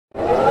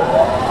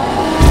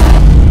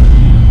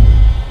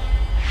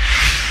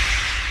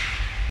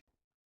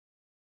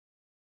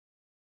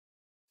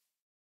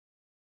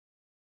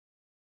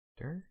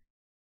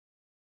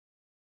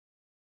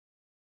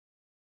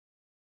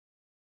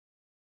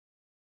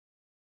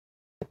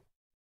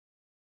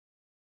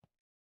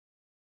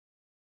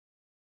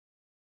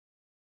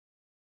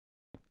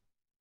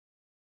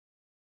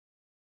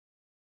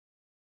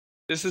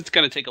This is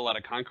going to take a lot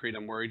of concrete.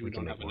 I'm worried we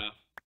don't have enough.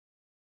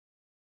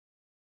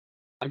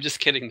 I'm just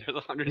kidding. There's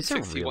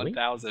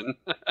 161,000.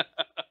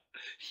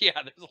 Yeah,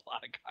 there's a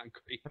lot of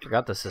concrete. I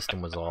forgot the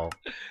system was all.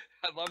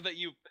 I love that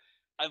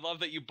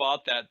you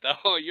bought that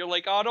though. You're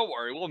like, oh, don't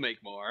worry, we'll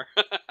make more.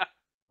 I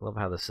love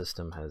how the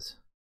system has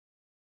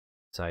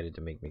decided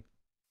to make me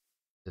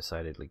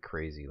decidedly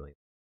crazy lately.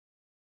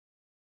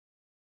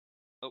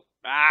 Oh,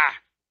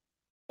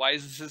 why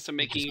is the system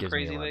making you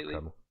crazy lately?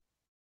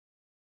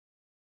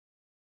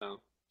 Oh,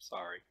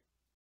 sorry.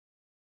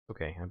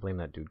 Okay, I blame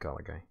that dude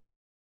collar guy.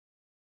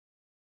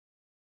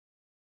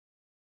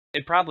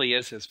 It probably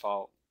is his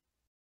fault.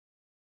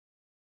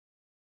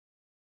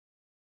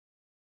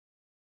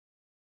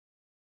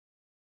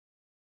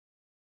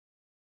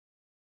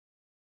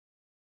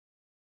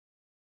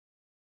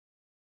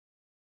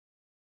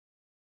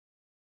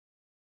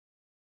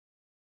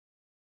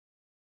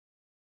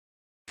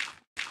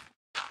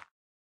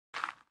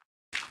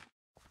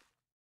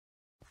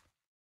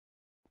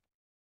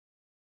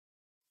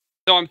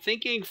 So I'm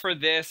thinking for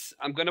this,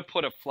 I'm going to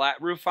put a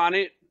flat roof on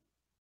it.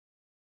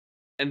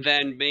 And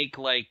then make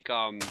like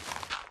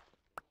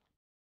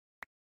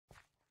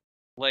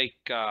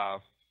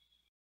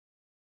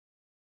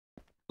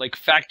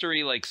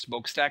factory, like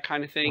smokestack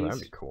kind of things. Oh,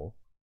 that'd be cool.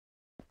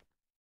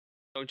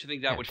 Don't you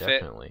think that would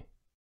definitely fit?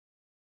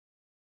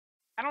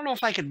 I don't know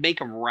if I could make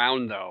them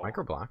round though.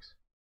 Microblocks.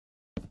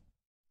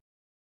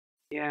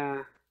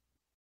 Yeah.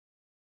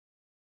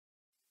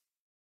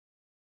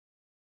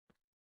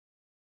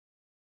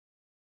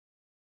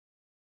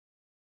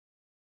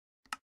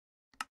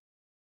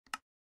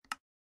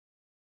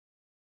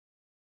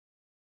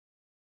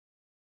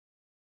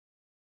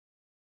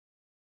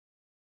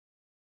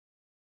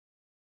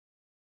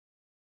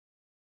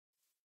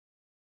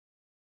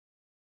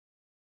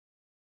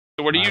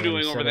 So what are you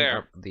doing over there?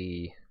 Up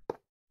the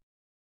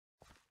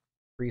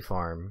tree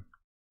farm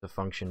to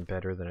function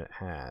better than it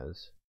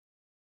has.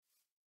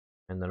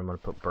 And then I'm going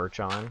to put birch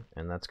on,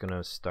 and that's going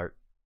to start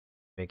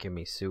making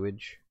me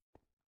sewage.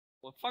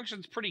 Well, it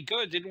functions pretty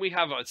good. Didn't we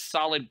have a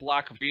solid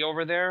block of tree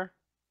over there?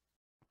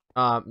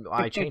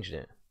 I changed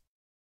it.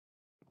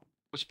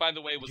 Which, by the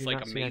way, was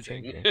like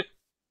amazing.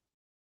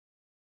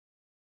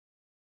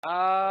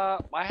 I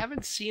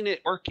haven't seen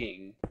it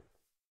working.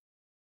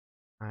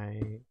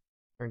 I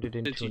turned it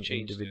into an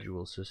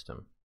individual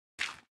system.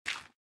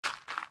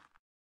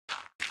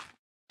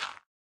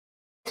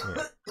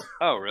 Yeah.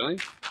 Oh, really?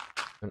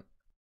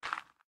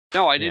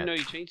 No, I didn't know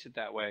you changed it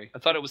that way. I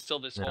thought it was still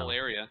this whole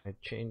area. I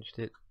changed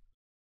it.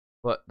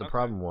 But the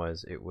problem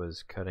was, it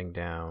was cutting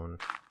down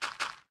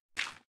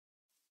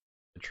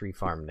the tree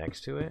farm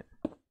next to it.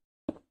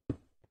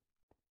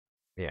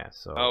 Yeah,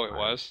 so it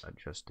was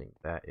adjusting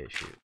that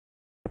issue.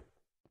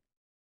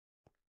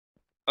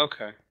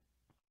 Okay.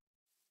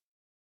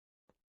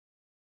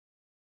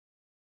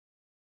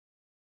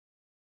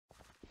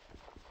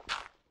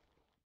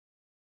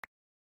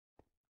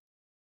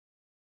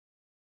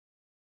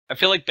 I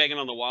feel like banging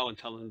on the wall and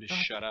telling him to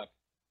shut up.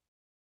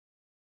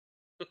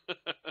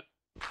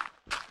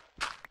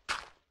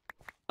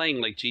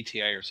 Playing like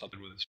GTA or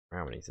something with his.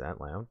 Wow, when he's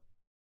that loud.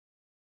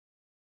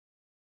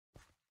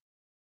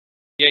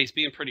 Yeah, he's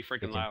being pretty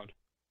freaking loud.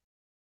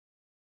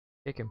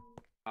 Kick him.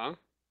 Huh?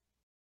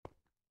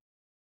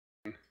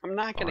 I'm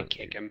not gonna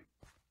kick him.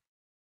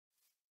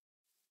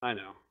 I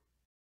know.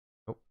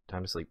 Oh,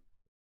 time to sleep.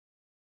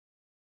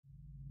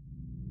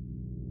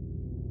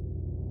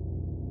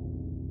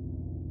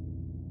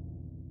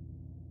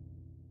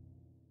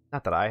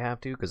 Not that I have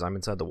to, because I'm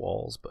inside the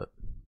walls, but...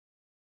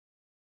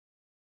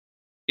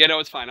 Yeah, no,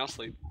 it's fine. I'll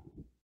sleep.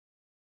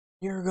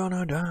 You're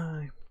gonna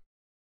die.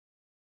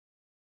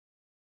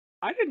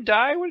 I didn't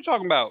die. What are you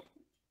talking about?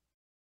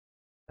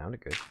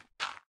 Sounded good.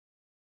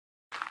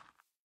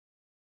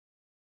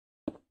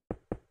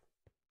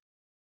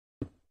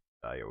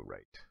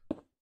 Right.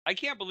 I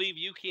can't believe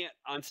you can't,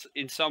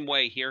 in some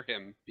way, hear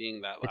him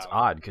being that loud. It's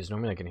odd, because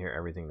normally I can hear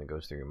everything that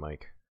goes through your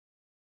mic.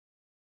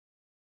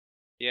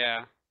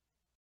 Yeah.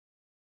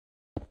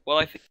 Well,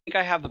 I think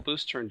I have the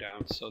boost turned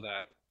down so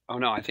that... Oh,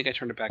 no, I think I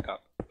turned it back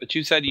up. But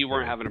you said you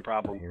weren't having a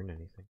problem. Not hearing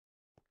anything.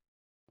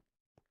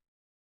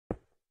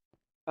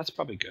 That's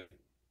probably good.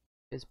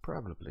 It's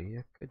probably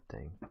a good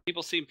thing.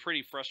 People seem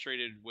pretty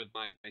frustrated with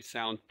my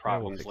sound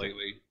problems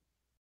lately.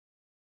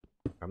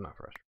 I'm not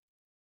frustrated.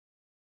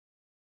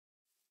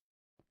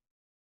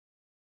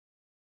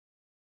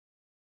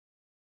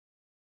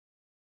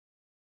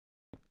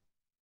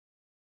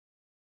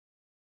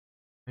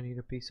 I need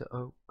a piece of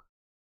oak.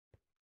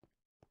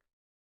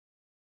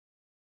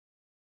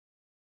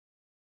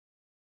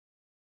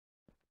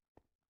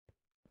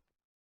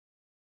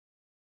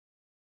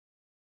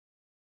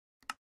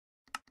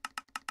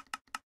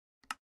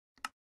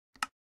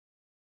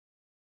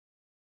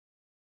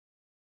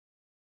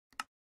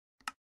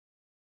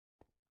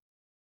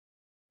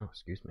 Oh,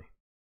 excuse me.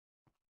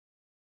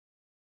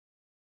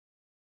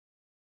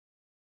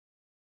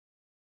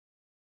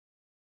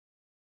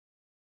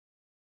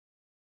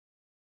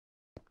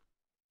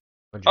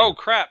 Oh,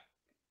 crap!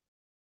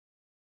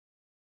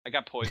 I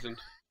got poisoned.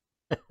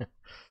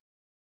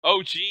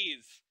 Oh,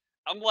 jeez.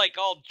 I'm like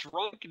all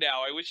drunk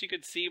now. I wish you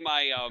could see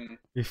my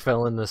You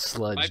fell in the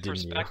sludge, my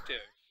didn't you?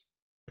 perspective.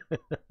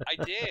 I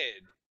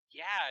did.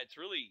 Yeah, it's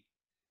really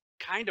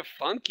kind of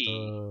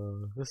funky.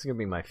 This is gonna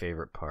be my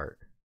favorite part.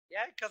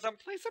 Yeah, because I'm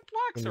placing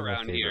blocks Gonna be my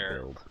around favorite here.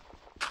 build.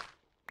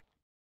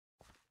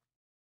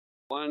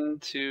 1,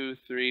 2,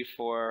 3,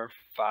 4,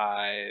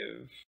 5,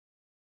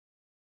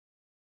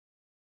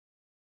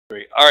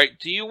 3. All right.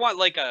 Do you want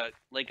like a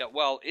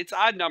well? It's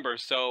odd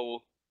numbers,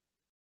 so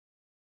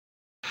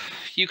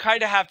you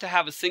kind of have to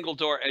have a single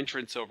door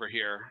entrance over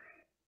here.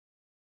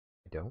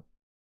 I don't.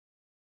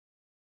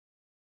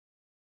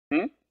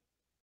 Hmm?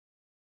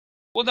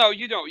 Well, no,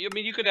 you don't. I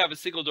mean, you could have a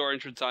single door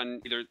entrance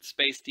on either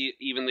spaced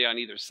evenly on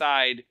either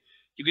side.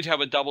 You could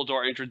have a double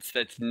door entrance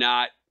that's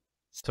not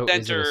So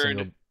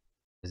centered.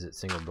 is it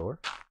single door?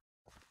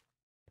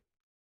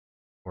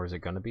 Or is it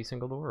gonna be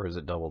single door, or is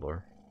it double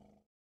door?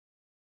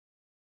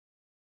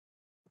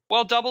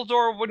 Well, double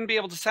door wouldn't be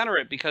able to center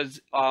it because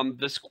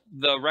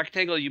the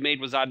rectangle you made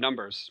was odd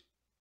numbers.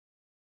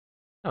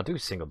 No, do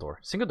single door.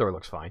 Single door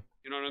looks fine.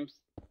 You know what I'm?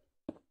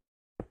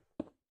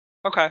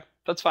 Okay,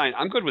 that's fine.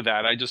 I'm good with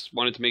that. I just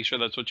wanted to make sure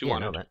that's what you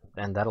wanted. No,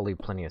 and that'll leave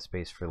plenty of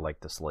space for like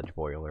the sludge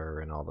boiler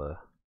and all the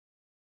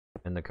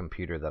the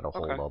computer that'll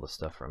hold all the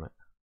stuff from it.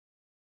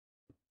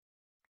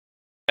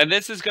 And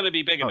this is going to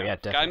be big enough. Oh yeah,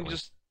 definitely.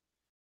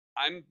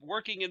 I'm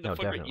working in the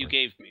footprint you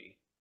gave me.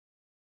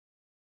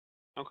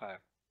 Okay.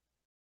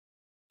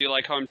 Do you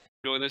like how I'm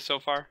doing this so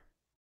far?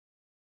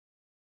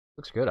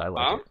 Looks good. I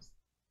like it.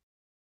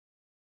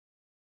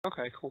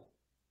 Okay, cool.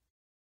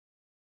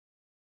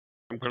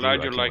 I'm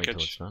glad you like it.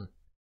 It's done.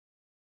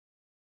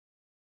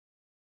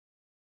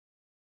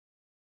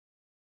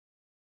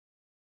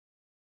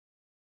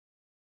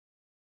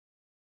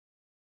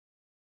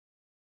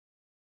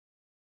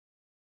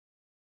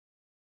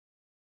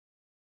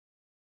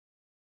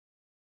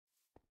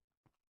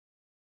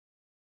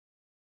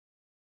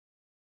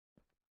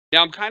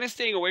 Now, I'm kind of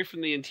staying away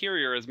from the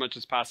interior as much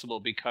as possible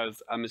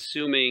because I'm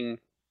assuming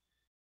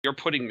you're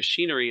putting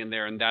machinery in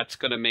there and that's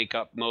going to make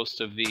up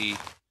most of the...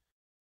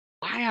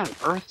 Why on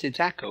earth did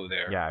that go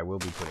there? Yeah, I will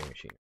be putting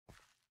machinery.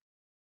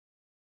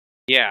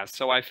 Yeah,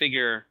 so I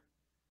figure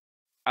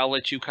I'll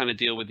let you kind of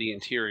deal with the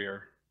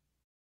interior.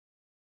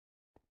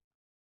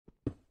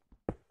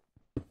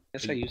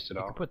 Guess I used it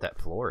all. You can put that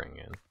flooring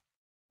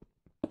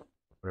in.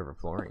 Whatever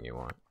flooring you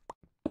want.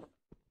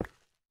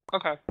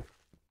 Okay.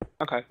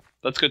 Okay,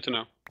 that's good to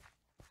know.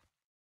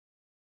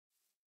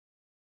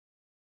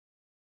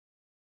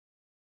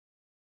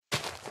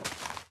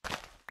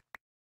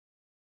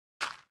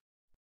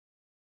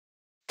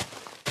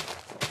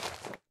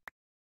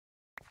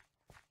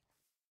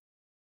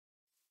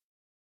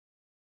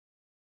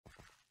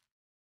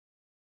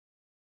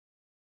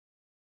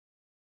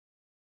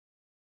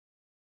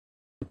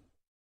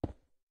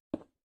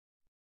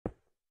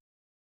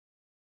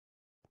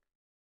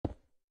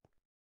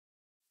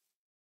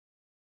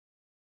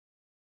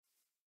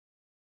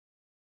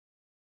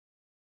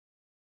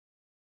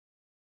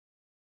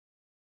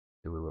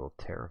 Do a little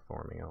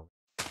terraforming over.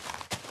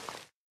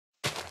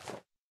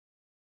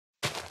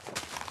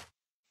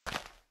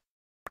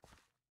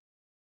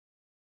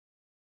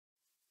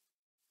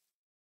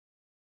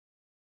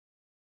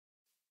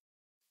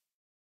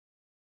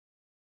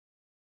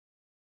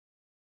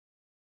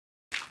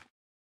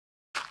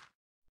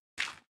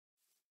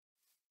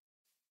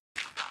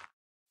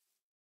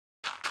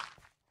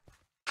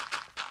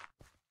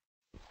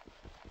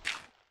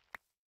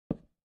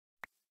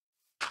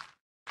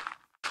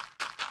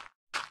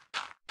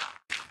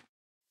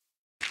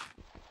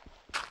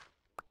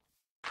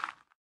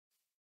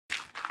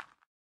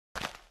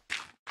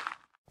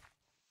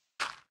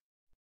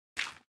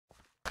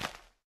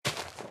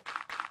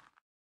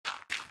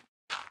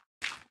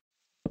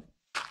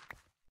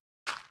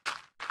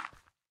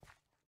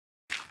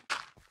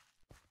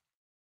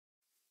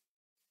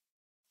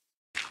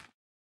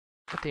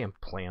 Goddamn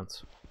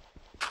plants.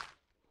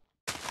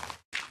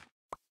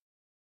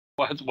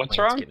 What's plants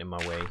wrong? Getting in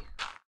my way.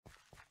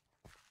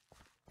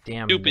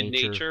 Damn Stupid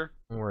nature.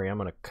 Don't worry, I'm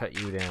gonna cut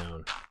you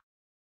down.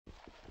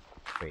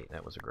 Wait,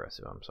 that was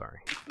aggressive. I'm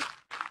sorry.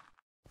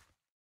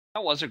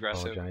 That was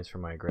aggressive. Apologize for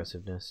my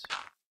aggressiveness.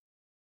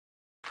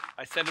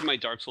 I said in my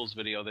Dark Souls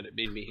video that it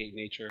made me hate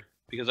nature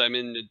because I'm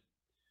in the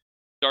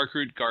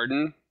Darkroot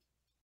Garden,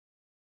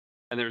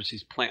 and there's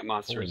these plant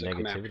monsters that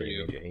come after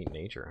you. Made you hate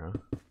nature, huh?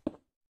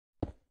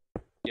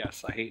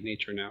 Yes, I hate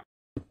nature now.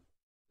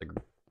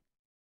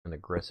 An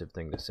aggressive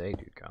thing to say,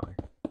 dude, Collar.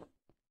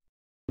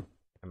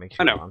 That makes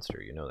you a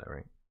monster, you know that,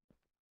 right?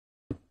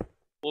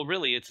 Well,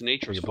 really, it's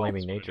nature's fault. You're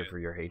blaming nature for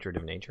your hatred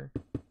of nature?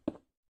 You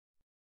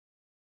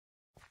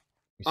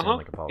sound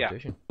like a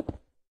politician. Yeah.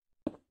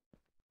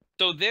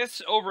 So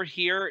this over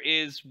here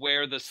is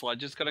where the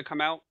sludge is going to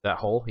come out? That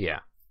hole?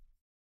 Yeah.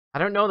 I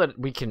don't know that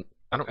we can...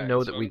 I don't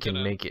know that we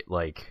can make it,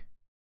 like...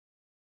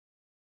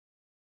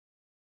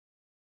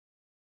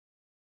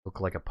 look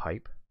like a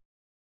pipe.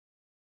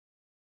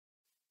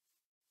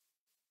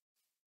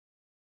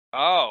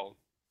 Oh.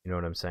 You know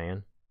what I'm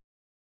saying?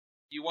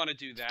 You want to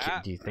do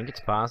that? Do you think it's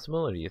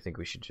possible, or do you think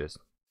we should just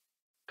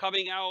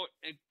coming out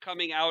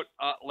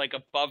like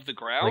above the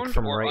ground, like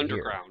from or right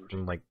underground? Here,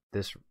 from like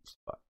this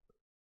spot?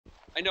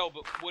 I know,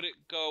 but would it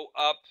go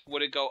up?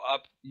 Would it go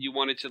up? You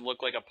want it to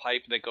look like a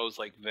pipe that goes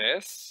like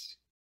this?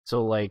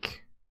 So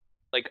like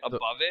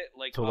above it,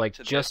 like so up like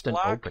to just this an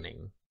block?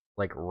 opening,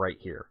 like right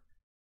here,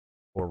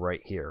 or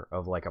right here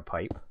of like a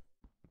pipe.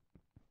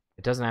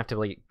 It doesn't have to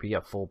like be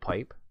a full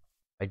pipe.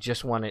 I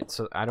just want it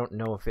so I don't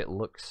know if it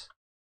looks.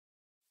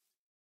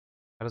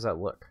 How does that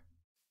look?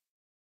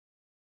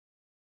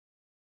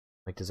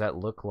 Like, does that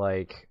look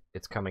like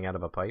it's coming out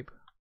of a pipe?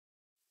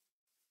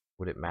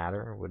 Would it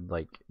matter? Would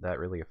like that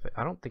really affect?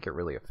 I don't think it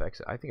really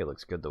affects it. I think it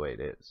looks good the way it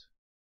is.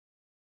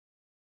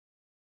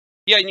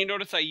 Yeah, and you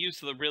notice I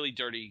used the really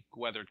dirty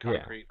weathered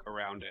concrete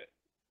around it.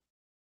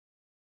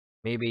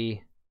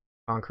 Maybe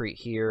concrete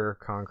here,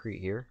 concrete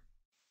here.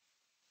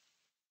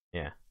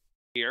 Yeah.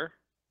 Here.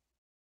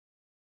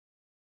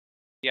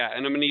 Yeah,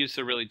 and I'm gonna use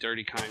the really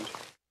dirty kind.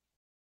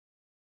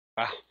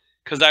 Wow,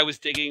 because I was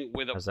digging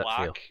with a How's that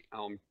block.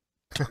 feel?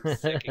 I'm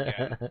sick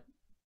again.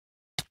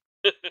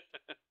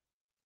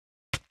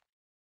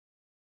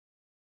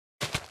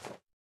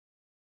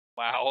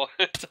 Wow,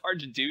 it's hard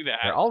to do that.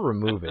 Here, I'll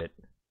remove it.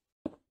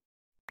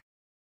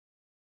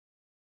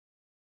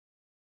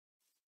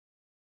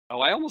 Oh,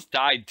 I almost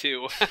died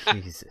too.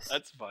 Jesus.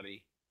 That's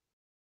funny.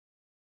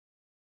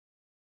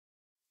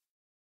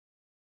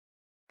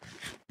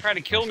 Trying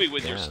to kill me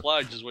with your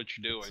sludge is what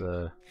you're doing.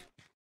 It's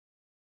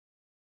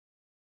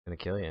gonna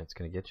kill you. It's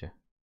gonna get you.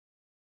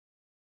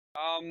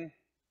 I'm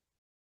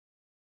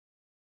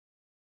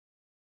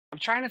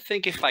trying to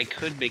think if I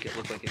could make it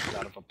look like it's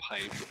out of a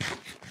pipe.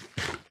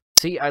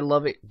 See, I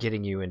love it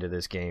getting you into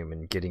this game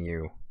and getting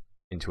you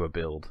into a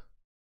build.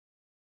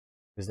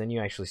 Because then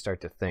you actually start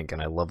to think,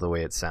 and I love the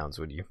way it sounds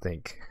when you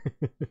think.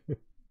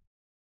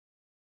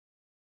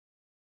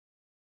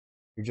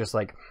 You're just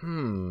like,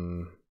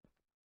 can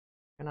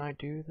I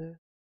do this?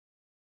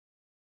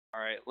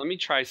 Alright, let me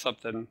try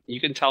something. You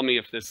can tell me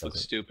if this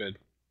looks stupid.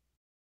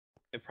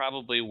 It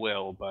probably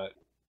will, but...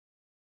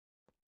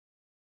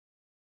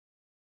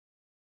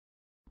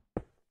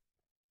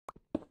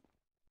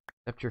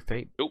 Accept your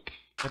fate. Nope.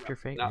 Accept your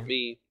fate, Not man.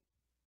 me.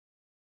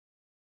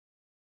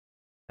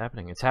 It's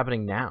happening. It's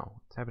happening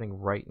now. It's happening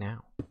right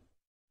now.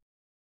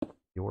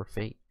 Your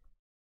fate.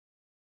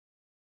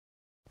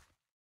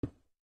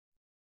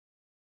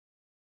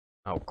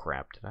 Oh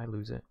crap, did I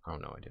lose it? Oh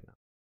no, I did not.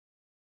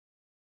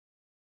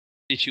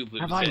 Did you lose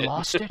it? Have I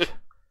lost it?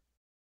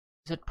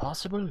 Is it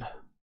possible?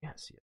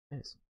 Yes, it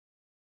is.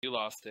 You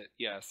lost it,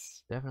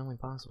 yes. Definitely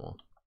possible.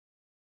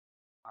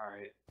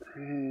 Alright.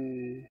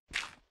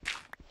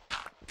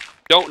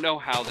 Don't know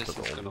how this is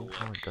gonna look.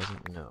 It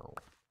doesn't know.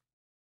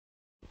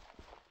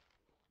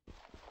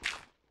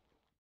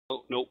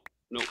 Oh, nope,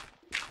 nope.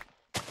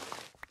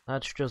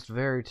 That's just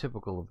very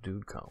typical of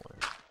Dude Collar.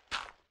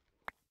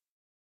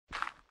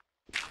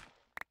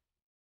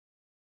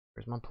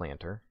 Here's my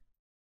planter.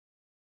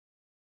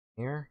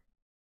 Here.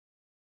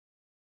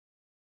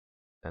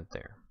 That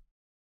there.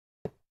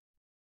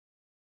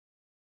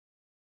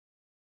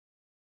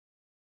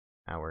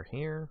 Now we're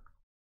here.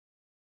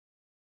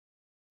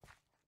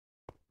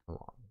 Come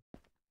on.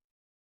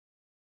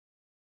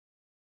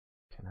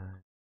 Can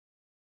I?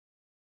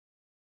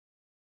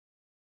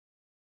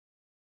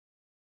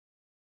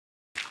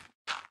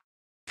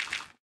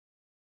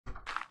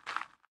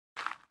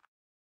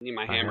 I need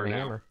my hammer now.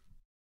 Hammer.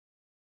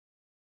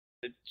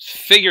 It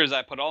figures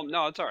I put all...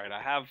 No, it's alright.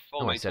 I have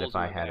all my I said tools if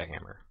I in my had bag. a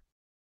hammer.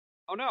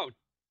 Oh no.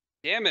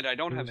 Damn it, I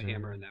don't have a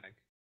hammer in that bag.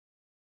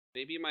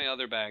 Maybe in my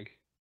other bag.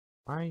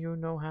 Why you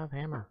no have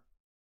hammer?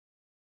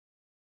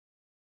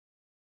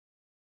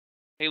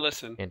 Hey,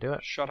 listen. Can't do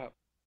it. Shut up.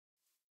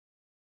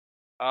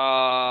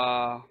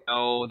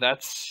 No,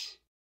 that's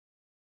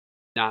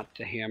not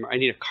the hammer. I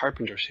need a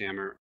carpenter's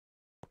hammer.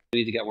 I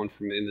need to get one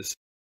from in this.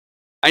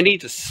 I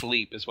need to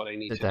sleep is what I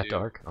need to do. Is it that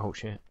dark? Oh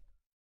shit.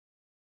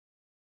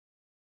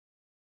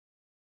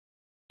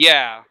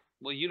 Yeah.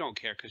 Well, you don't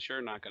care because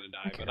you're not going to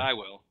die, but I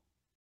will.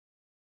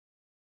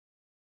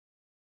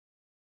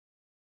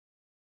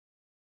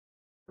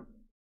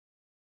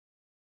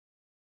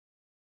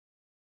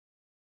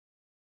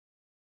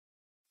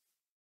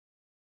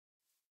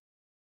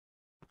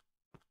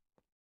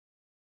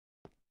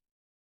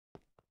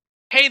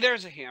 Hey,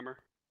 there's a hammer.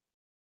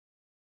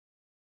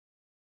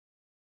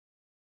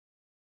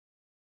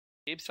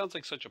 Gabe sounds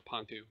like such a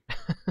punk, too.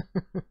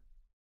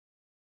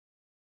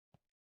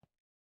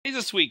 He's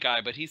a sweet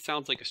guy, but he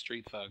sounds like a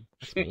street thug.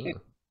 That's mean.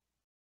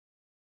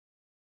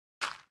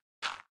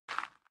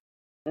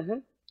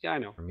 Yeah, I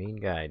know. A mean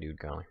guy, Dude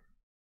Collar.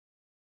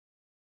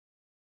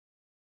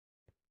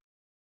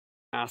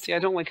 See, I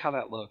don't like how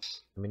that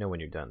looks. Let me know when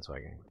you're done so I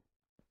can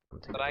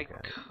take a look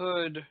at it.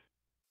 Could...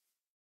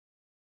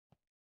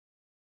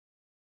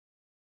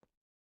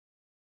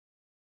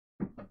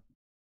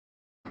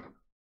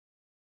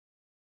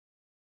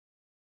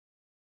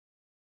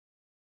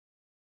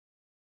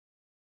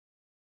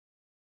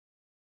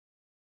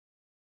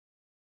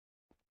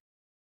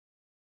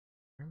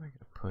 Where am I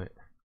gonna put?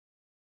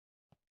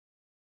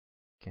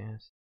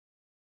 gas.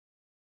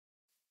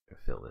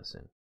 Fill this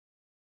in.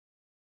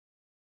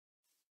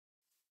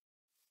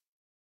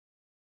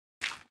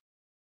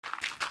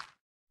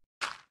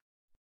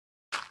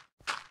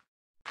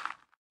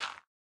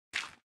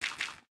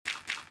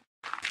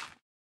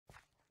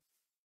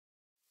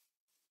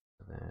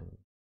 Then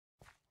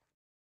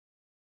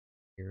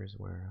here's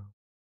where.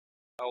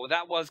 Oh,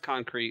 that was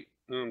concrete.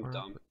 I'm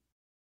dumb.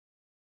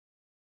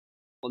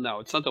 Well, no,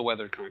 it's not the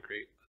weathered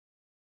concrete.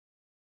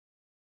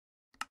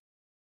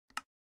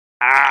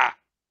 Ah!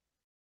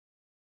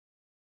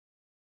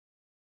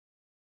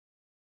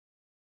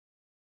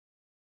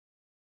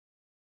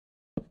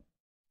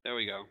 There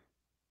we go.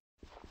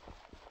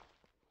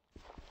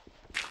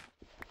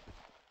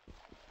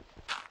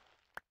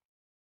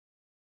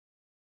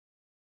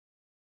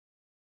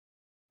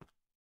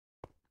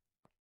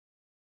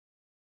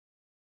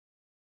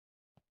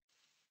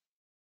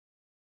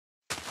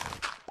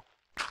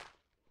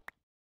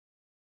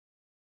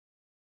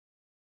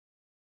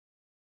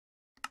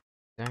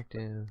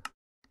 Active.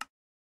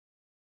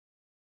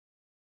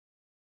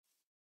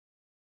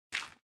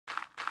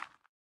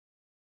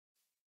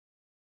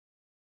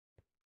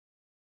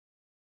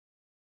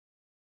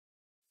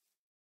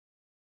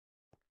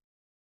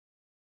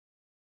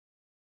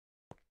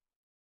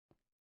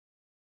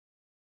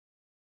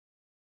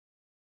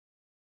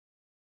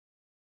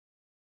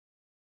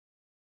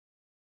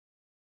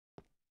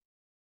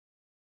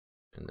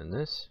 And then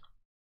this.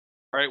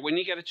 All right, when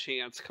you get a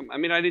chance, I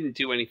mean, I didn't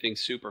do anything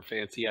super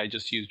fancy. I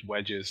just used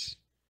wedges.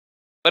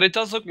 But it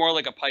does look more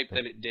like a pipe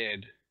than it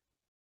did.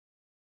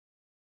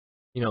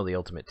 You know, the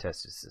ultimate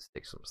test is to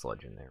stick some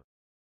sludge in there.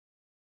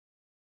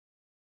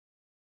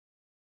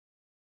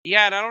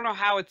 Yeah, and I don't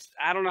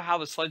know how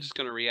the sludge is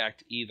going to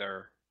react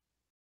either.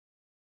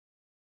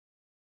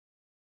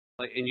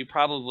 Like, and you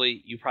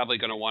probably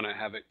going to want to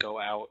have it go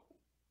out.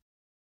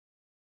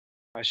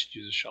 I should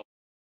use a shovel.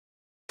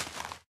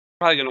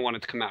 Probably going to want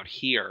it to come out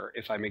here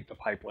if I make the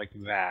pipe like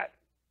that.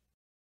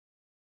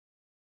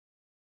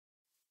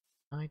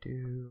 I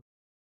do.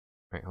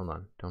 Alright, hold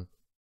on. Don't.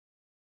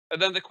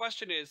 And then the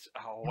question is,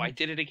 oh, I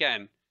did it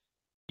again.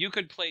 You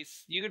could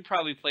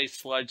probably place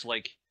sludge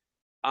like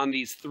on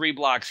these 3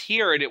 blocks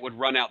here, and it would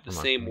run out the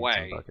same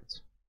way.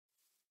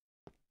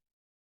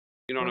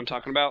 You know what I'm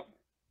talking about?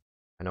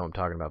 I know I'm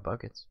talking about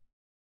buckets.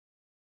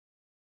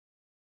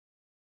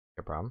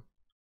 Your problem?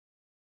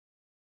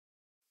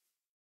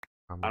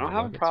 I don't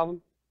have a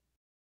problem.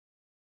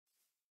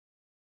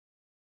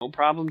 No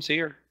problems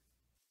here.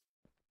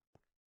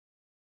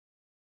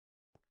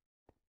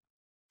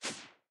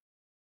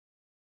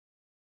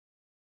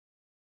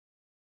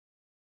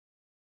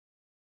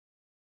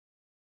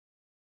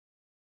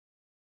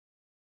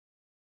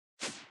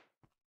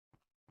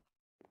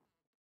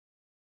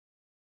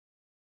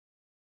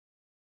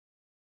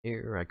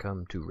 Here I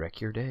come to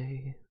wreck your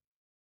day.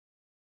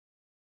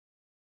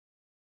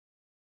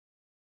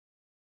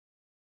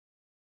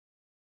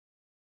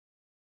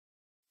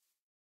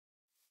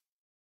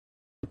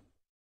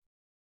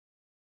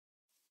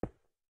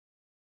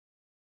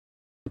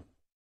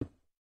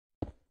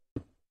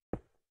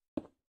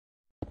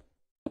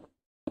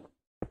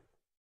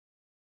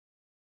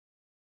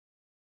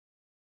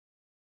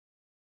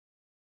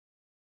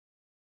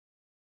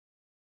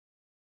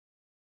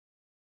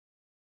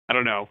 I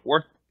don't know.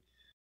 Work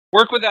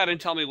with that and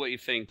tell me what you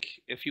think.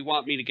 If you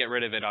want me to get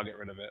rid of it, I'll get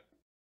rid of it.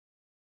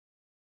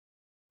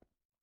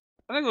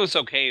 I think it looks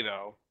okay,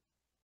 though.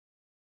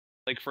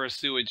 Like for a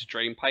sewage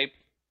drain pipe.